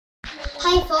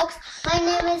Hi folks, my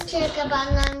name is Jakub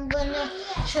and I'm going to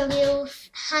show you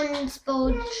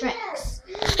handball tricks.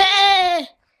 Hey!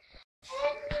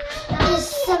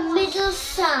 It's a middle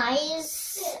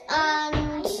size and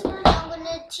I'm going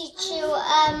to teach you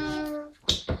an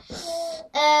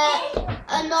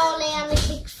ollie and a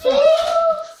kick flip.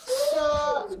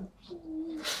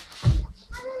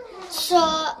 So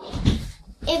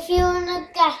if you want to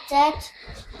get it,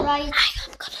 right,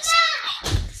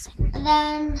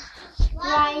 then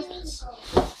write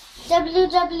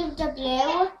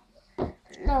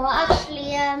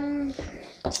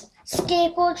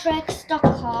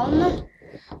skateboardtricks.com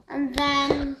and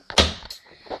then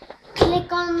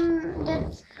click on the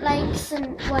likes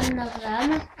and one of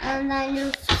them and then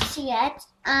you'll see it,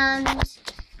 and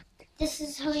this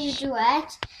is how you do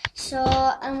it. So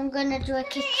I'm gonna do a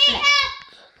kick flip.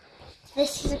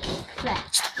 This is a kick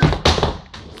flip.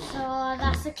 So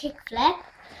that's a kick flip.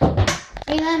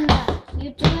 Remember,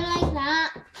 you do it like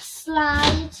that,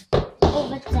 slide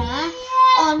over there,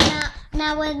 on that,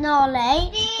 now an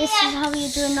ollie. This is how you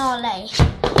do an ollie.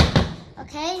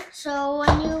 Okay, so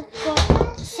when you go,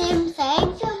 same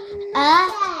thing,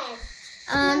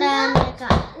 and then like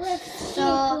that.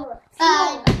 So,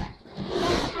 Hi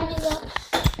folks!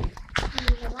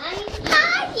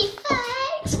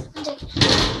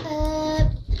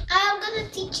 I'm gonna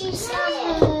teach you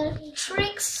some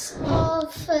tricks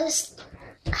of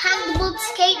handboard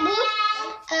skateboard.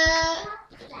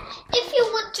 If you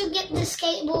want to get the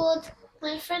skateboard,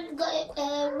 my friend got it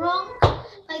wrong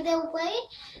by the way,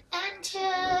 and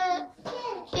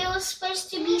it was supposed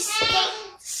to be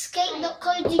skate.co.uk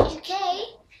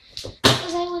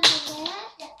because I wanted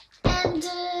that. And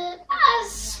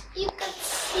as you can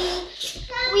see,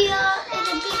 we are in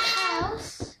a big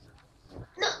house.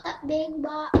 Not that big,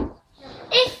 but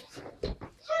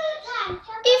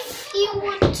if you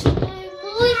want to know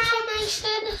more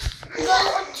information, go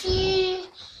on to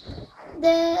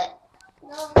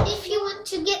if you want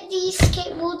to get these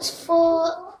skateboards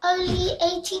for only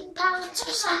 £18 or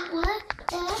somewhere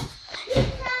there,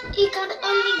 you can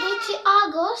only go to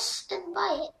Argos and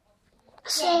buy it.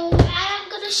 So I am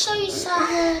going to show you some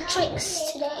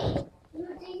tricks today.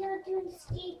 You're doing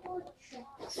skateboard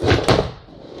tricks.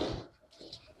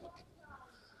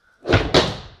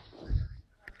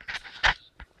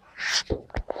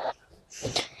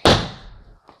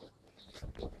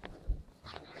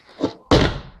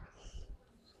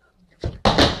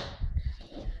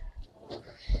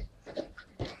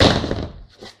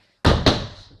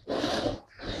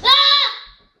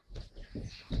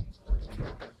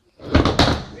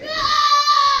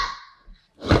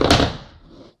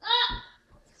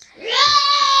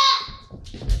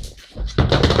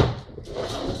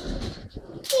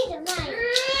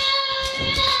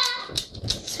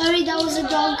 Sorry, that was a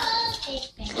dog.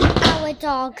 Our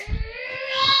dog.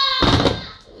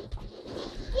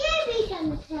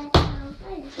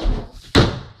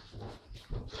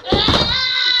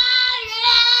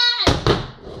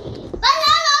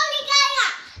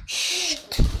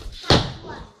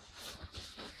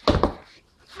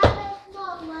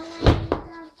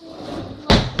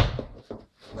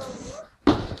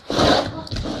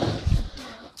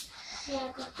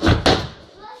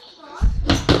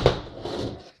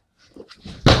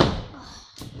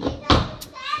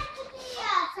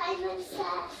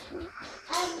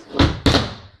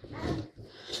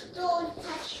 Don't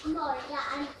touch more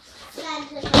than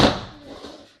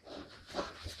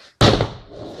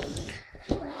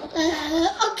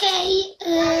okay,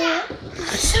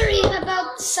 sorry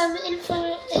about some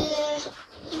interruptions.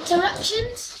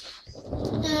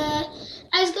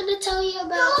 I was going to tell you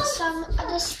about some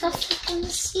other stuff you can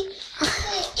see.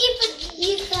 Even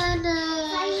you can, and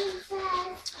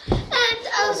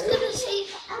I was going to say,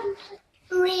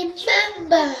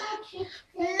 remember,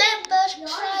 never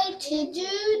try to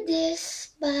do this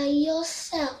by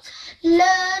yourself.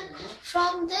 Learn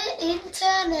from the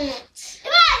internet.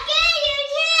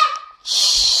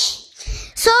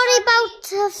 Sorry about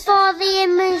for the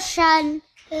emotion.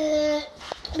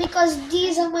 Because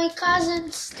these are my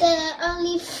cousins. They're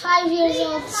only 5 years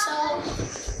old,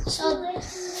 so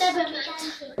never mind.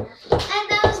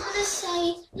 And I was gonna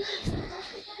say,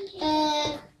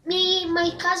 me and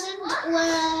my cousin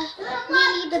were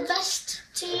really the best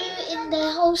two in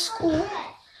the whole school,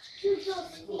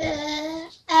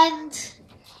 and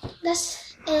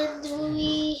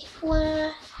we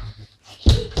were.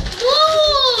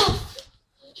 Whoa!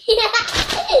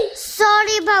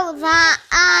 Sorry about that,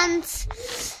 and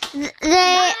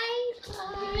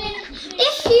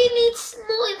if you need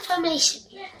more information,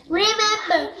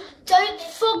 remember, don't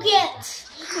forget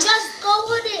Just go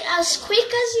on it as quick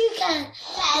as you can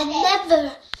and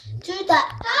never do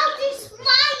that.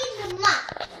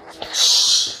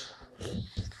 Shh.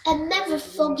 And never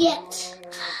forget.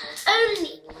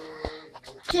 Only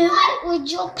do it with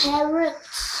your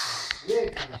parents.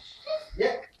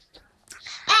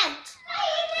 And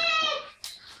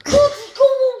go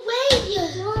away.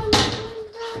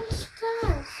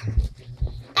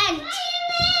 And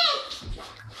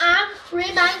I'm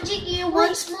reminding you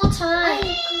once more time.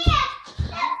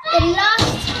 The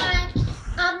last time,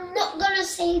 I'm not gonna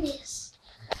say this.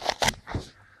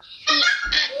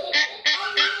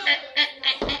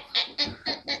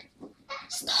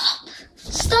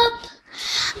 Stop.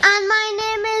 And my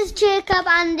name is Jacob,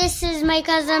 and this is my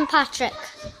cousin Patrick.